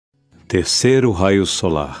Terceiro raio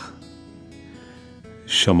solar,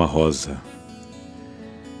 chama rosa,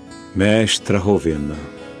 mestra Rowena,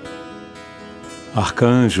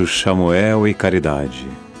 arcanjos Samuel e Caridade,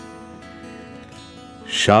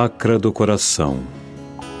 chakra do coração.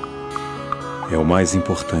 É o mais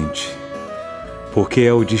importante, porque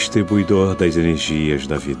é o distribuidor das energias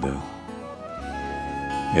da vida.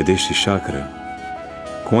 É deste chakra,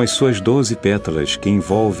 com as suas 12 pétalas que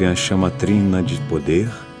envolvem a chama trina de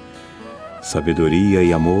poder, sabedoria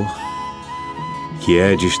e amor, que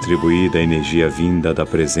é distribuída a energia vinda da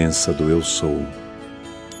presença do Eu Sou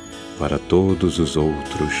para todos os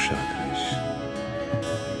outros chakras.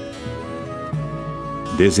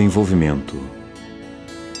 Desenvolvimento,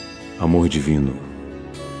 amor divino,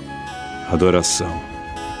 adoração,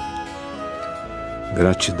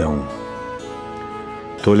 gratidão,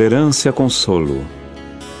 tolerância, consolo,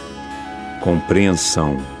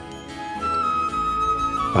 compreensão,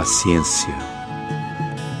 paciência,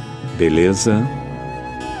 beleza,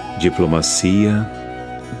 diplomacia,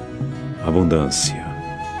 abundância.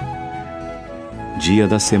 Dia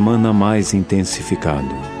da semana mais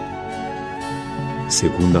intensificado.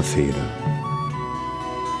 Segunda-feira.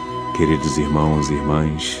 Queridos irmãos e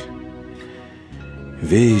irmãs,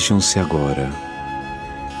 vejam-se agora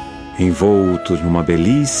envoltos numa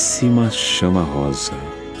belíssima chama rosa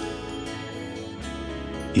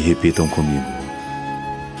e repitam comigo: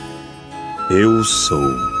 Eu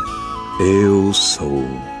sou, eu sou,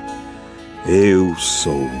 eu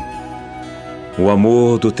sou o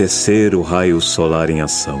amor do terceiro raio solar em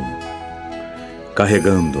ação,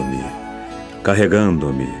 carregando-me,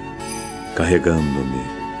 carregando-me, carregando-me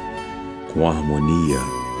com harmonia,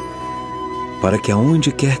 para que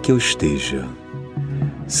aonde quer que eu esteja,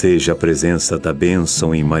 seja a presença da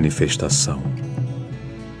bênção em manifestação.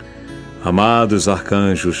 Amados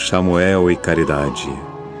arcanjos Samuel e Caridade,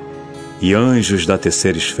 e anjos da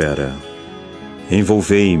terceira esfera,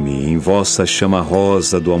 envolvei-me em vossa chama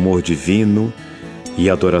rosa do amor divino e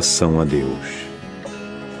adoração a Deus.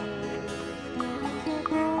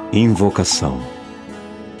 Invocação.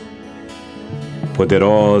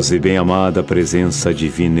 Poderosa e bem-amada presença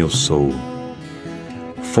divina Eu Sou,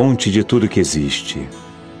 fonte de tudo que existe,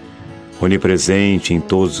 onipresente em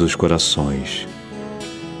todos os corações,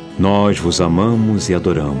 nós vos amamos e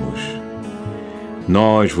adoramos.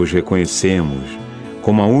 Nós vos reconhecemos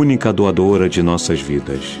como a única doadora de nossas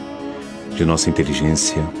vidas, de nossa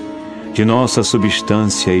inteligência, de nossa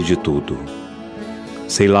substância e de tudo.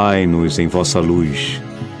 Selai-nos em vossa luz,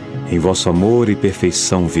 em vosso amor e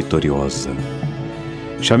perfeição vitoriosa.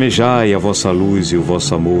 Chamejai a vossa luz e o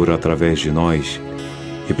vosso amor através de nós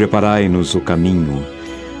e preparai-nos o caminho,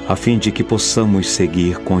 a fim de que possamos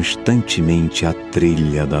seguir constantemente a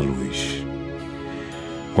trilha da luz.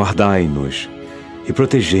 Guardai-nos e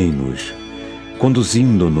protegei-nos,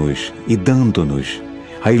 conduzindo-nos e dando-nos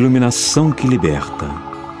a iluminação que liberta.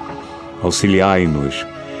 Auxiliai-nos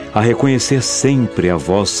a reconhecer sempre a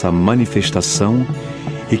vossa manifestação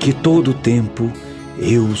e que todo o tempo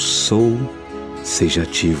Eu Sou seja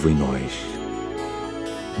ativo em nós.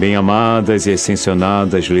 Bem-amadas e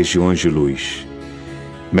ascensionadas legiões de luz,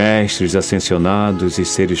 mestres ascensionados e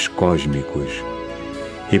seres cósmicos,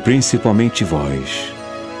 e principalmente vós,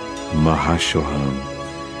 Mahashohan,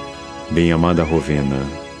 bem-amada Rowena,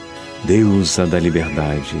 deusa da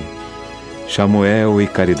liberdade, Samuel e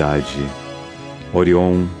Caridade,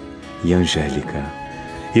 Orion e Angélica,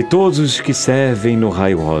 e todos os que servem no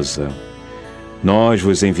raio rosa, nós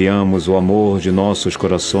vos enviamos o amor de nossos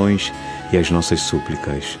corações e as nossas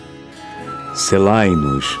súplicas.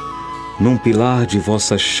 Selai-nos num pilar de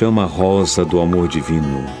vossa chama rosa do amor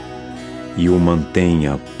divino e o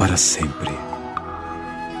mantenha para sempre.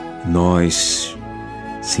 Nós,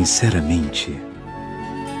 sinceramente,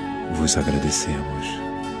 vos agradecemos.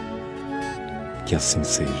 Que assim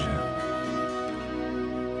seja.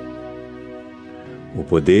 O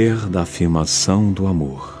poder da afirmação do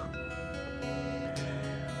amor.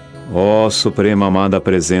 Ó Suprema Amada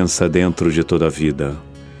Presença dentro de toda a vida,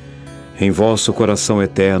 em vosso coração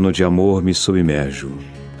eterno de amor me submerjo,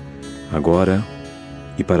 agora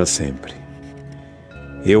e para sempre.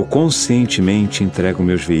 Eu conscientemente entrego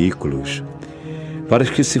meus veículos para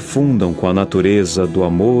que se fundam com a natureza do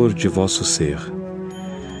amor de vosso ser,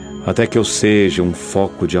 até que eu seja um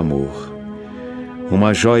foco de amor,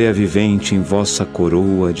 uma joia vivente em vossa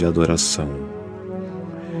coroa de adoração.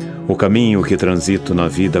 O caminho que transito na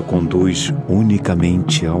vida conduz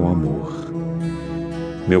unicamente ao amor.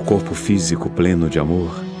 Meu corpo físico pleno de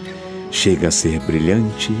amor chega a ser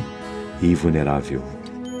brilhante e vulnerável.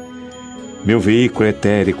 Meu veículo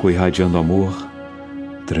etérico irradiando amor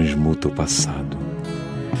transmuta o passado.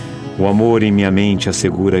 O amor em minha mente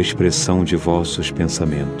assegura a expressão de vossos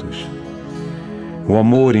pensamentos. O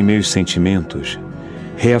amor em meus sentimentos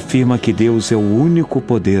reafirma que Deus é o único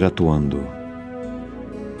poder atuando.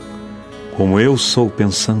 Como eu sou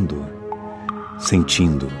pensando,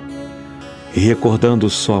 sentindo e recordando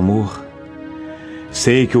só amor,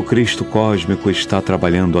 sei que o Cristo cósmico está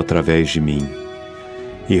trabalhando através de mim,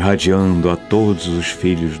 irradiando a todos os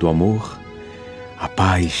filhos do amor a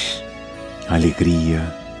paz, a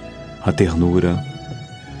alegria, a ternura,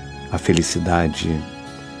 a felicidade,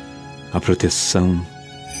 a proteção,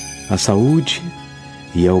 a saúde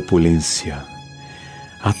e a opulência,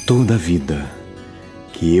 a toda a vida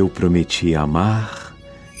que eu prometi amar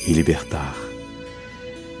e libertar.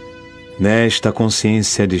 Nesta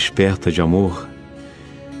consciência desperta de amor,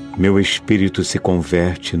 meu espírito se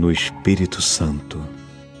converte no Espírito Santo.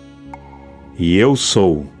 E eu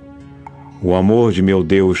sou o amor de meu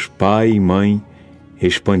Deus Pai e Mãe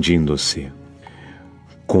expandindo-se.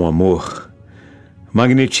 Com amor,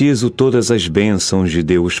 magnetizo todas as bênçãos de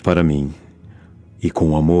Deus para mim. E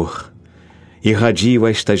com amor, irradio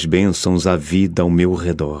estas bênçãos à vida ao meu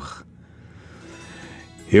redor.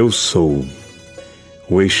 Eu sou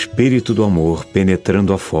o Espírito do amor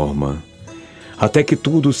penetrando a forma, até que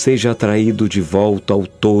tudo seja atraído de volta ao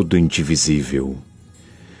todo indivisível.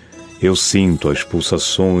 Eu sinto as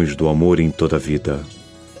pulsações do amor em toda a vida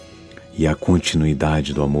e a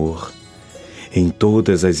continuidade do amor em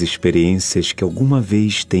todas as experiências que alguma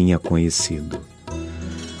vez tenha conhecido.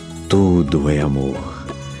 Tudo é amor,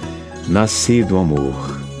 nasci do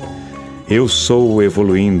amor. Eu sou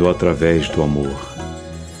evoluindo através do amor.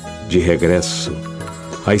 De regresso,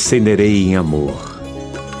 ascenderei em amor.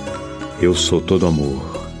 Eu sou todo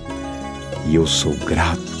amor e eu sou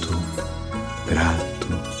grato, grato,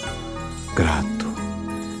 grato.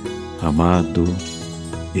 Amado,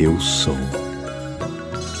 eu sou.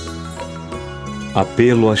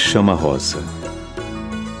 Apelo à chama rosa.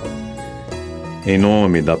 Em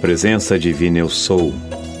nome da presença divina eu sou,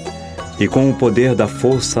 e com o poder da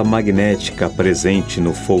força magnética presente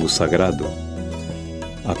no fogo sagrado,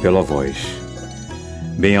 apelo a vós,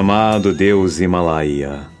 bem-amado Deus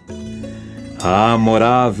Himalaia, a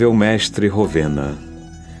amorável mestre Rowena,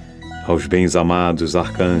 aos bens-amados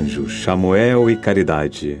arcanjos Samuel e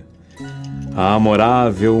Caridade, a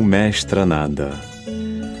amorável mestra Nada,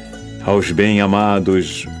 aos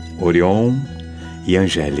bem-amados Orion e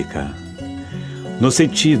Angélica, no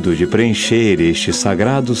sentido de preencher este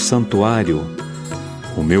sagrado santuário,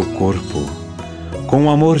 o meu corpo, com o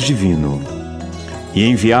amor divino, e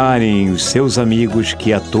enviarem os seus amigos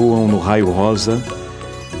que atuam no raio rosa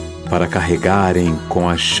para carregarem com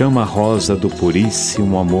a chama rosa do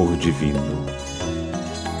puríssimo amor divino,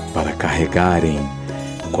 para carregarem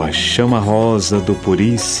com a chama rosa do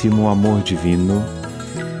puríssimo amor divino,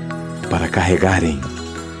 para carregarem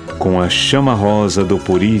com a chama rosa do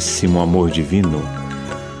puríssimo amor divino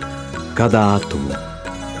cada átomo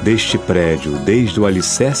deste prédio, desde o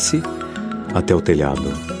alicerce até o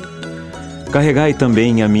telhado. Carregai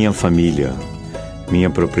também a minha família, minha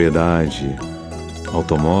propriedade,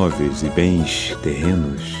 automóveis e bens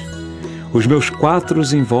terrenos, os meus 4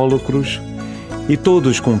 invólucros e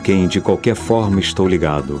todos com quem de qualquer forma estou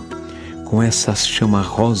ligado, com essa chama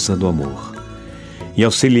rosa do amor. E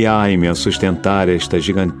auxiliai-me a sustentar esta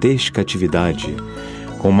gigantesca atividade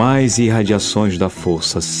com mais irradiações da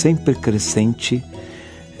força sempre crescente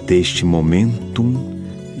deste momentum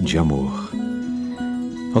de amor.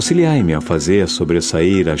 Auxiliai-me a fazer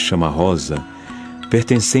sobressair a chama rosa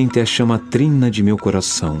pertencente à chama trina de meu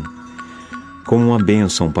coração, como uma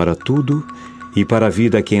bênção para tudo e para a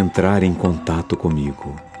vida que entrar em contato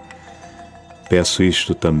comigo. Peço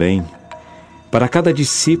isto também para cada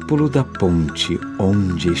discípulo da ponte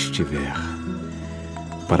onde estiver,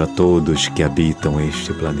 para todos que habitam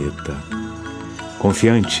este planeta.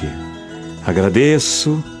 Confiante,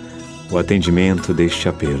 agradeço o atendimento deste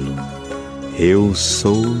apelo. Eu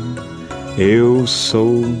sou, eu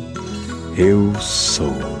sou, eu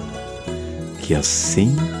sou. Que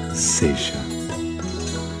assim seja.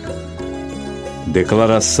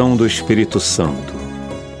 Declaração do Espírito Santo.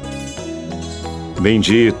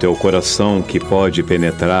 Bendito é o coração que pode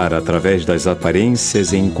penetrar através das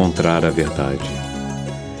aparências e encontrar a verdade.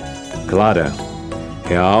 Clara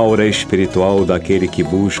é a aura espiritual daquele que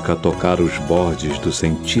busca tocar os bordes do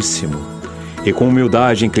Santíssimo e com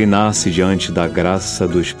humildade inclinar-se diante da graça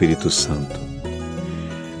do Espírito Santo.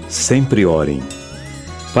 Sempre orem,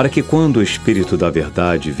 para que quando o Espírito da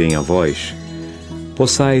Verdade venha a vós,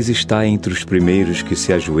 possais estar entre os primeiros que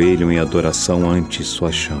se ajoelham em adoração ante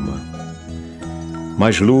sua chama.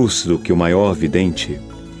 Mais lúcido que o maior vidente,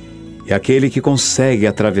 é aquele que consegue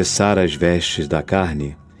atravessar as vestes da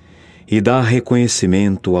carne e dar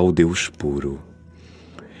reconhecimento ao Deus puro.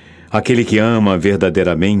 Aquele que ama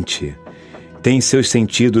verdadeiramente tem seus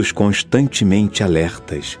sentidos constantemente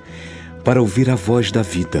alertas para ouvir a voz da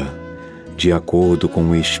vida, de acordo com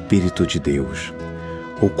o Espírito de Deus,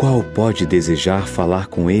 o qual pode desejar falar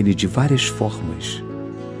com ele de várias formas.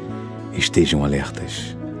 Estejam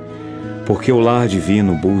alertas, porque o lar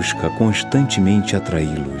divino busca constantemente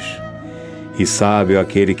atraí-los, e sábio é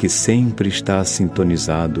aquele que sempre está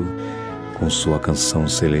sintonizado com sua canção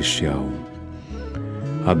celestial.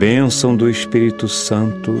 A bênção do Espírito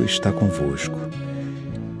Santo está convosco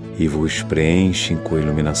e vos preenche com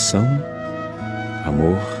iluminação,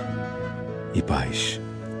 amor e paz.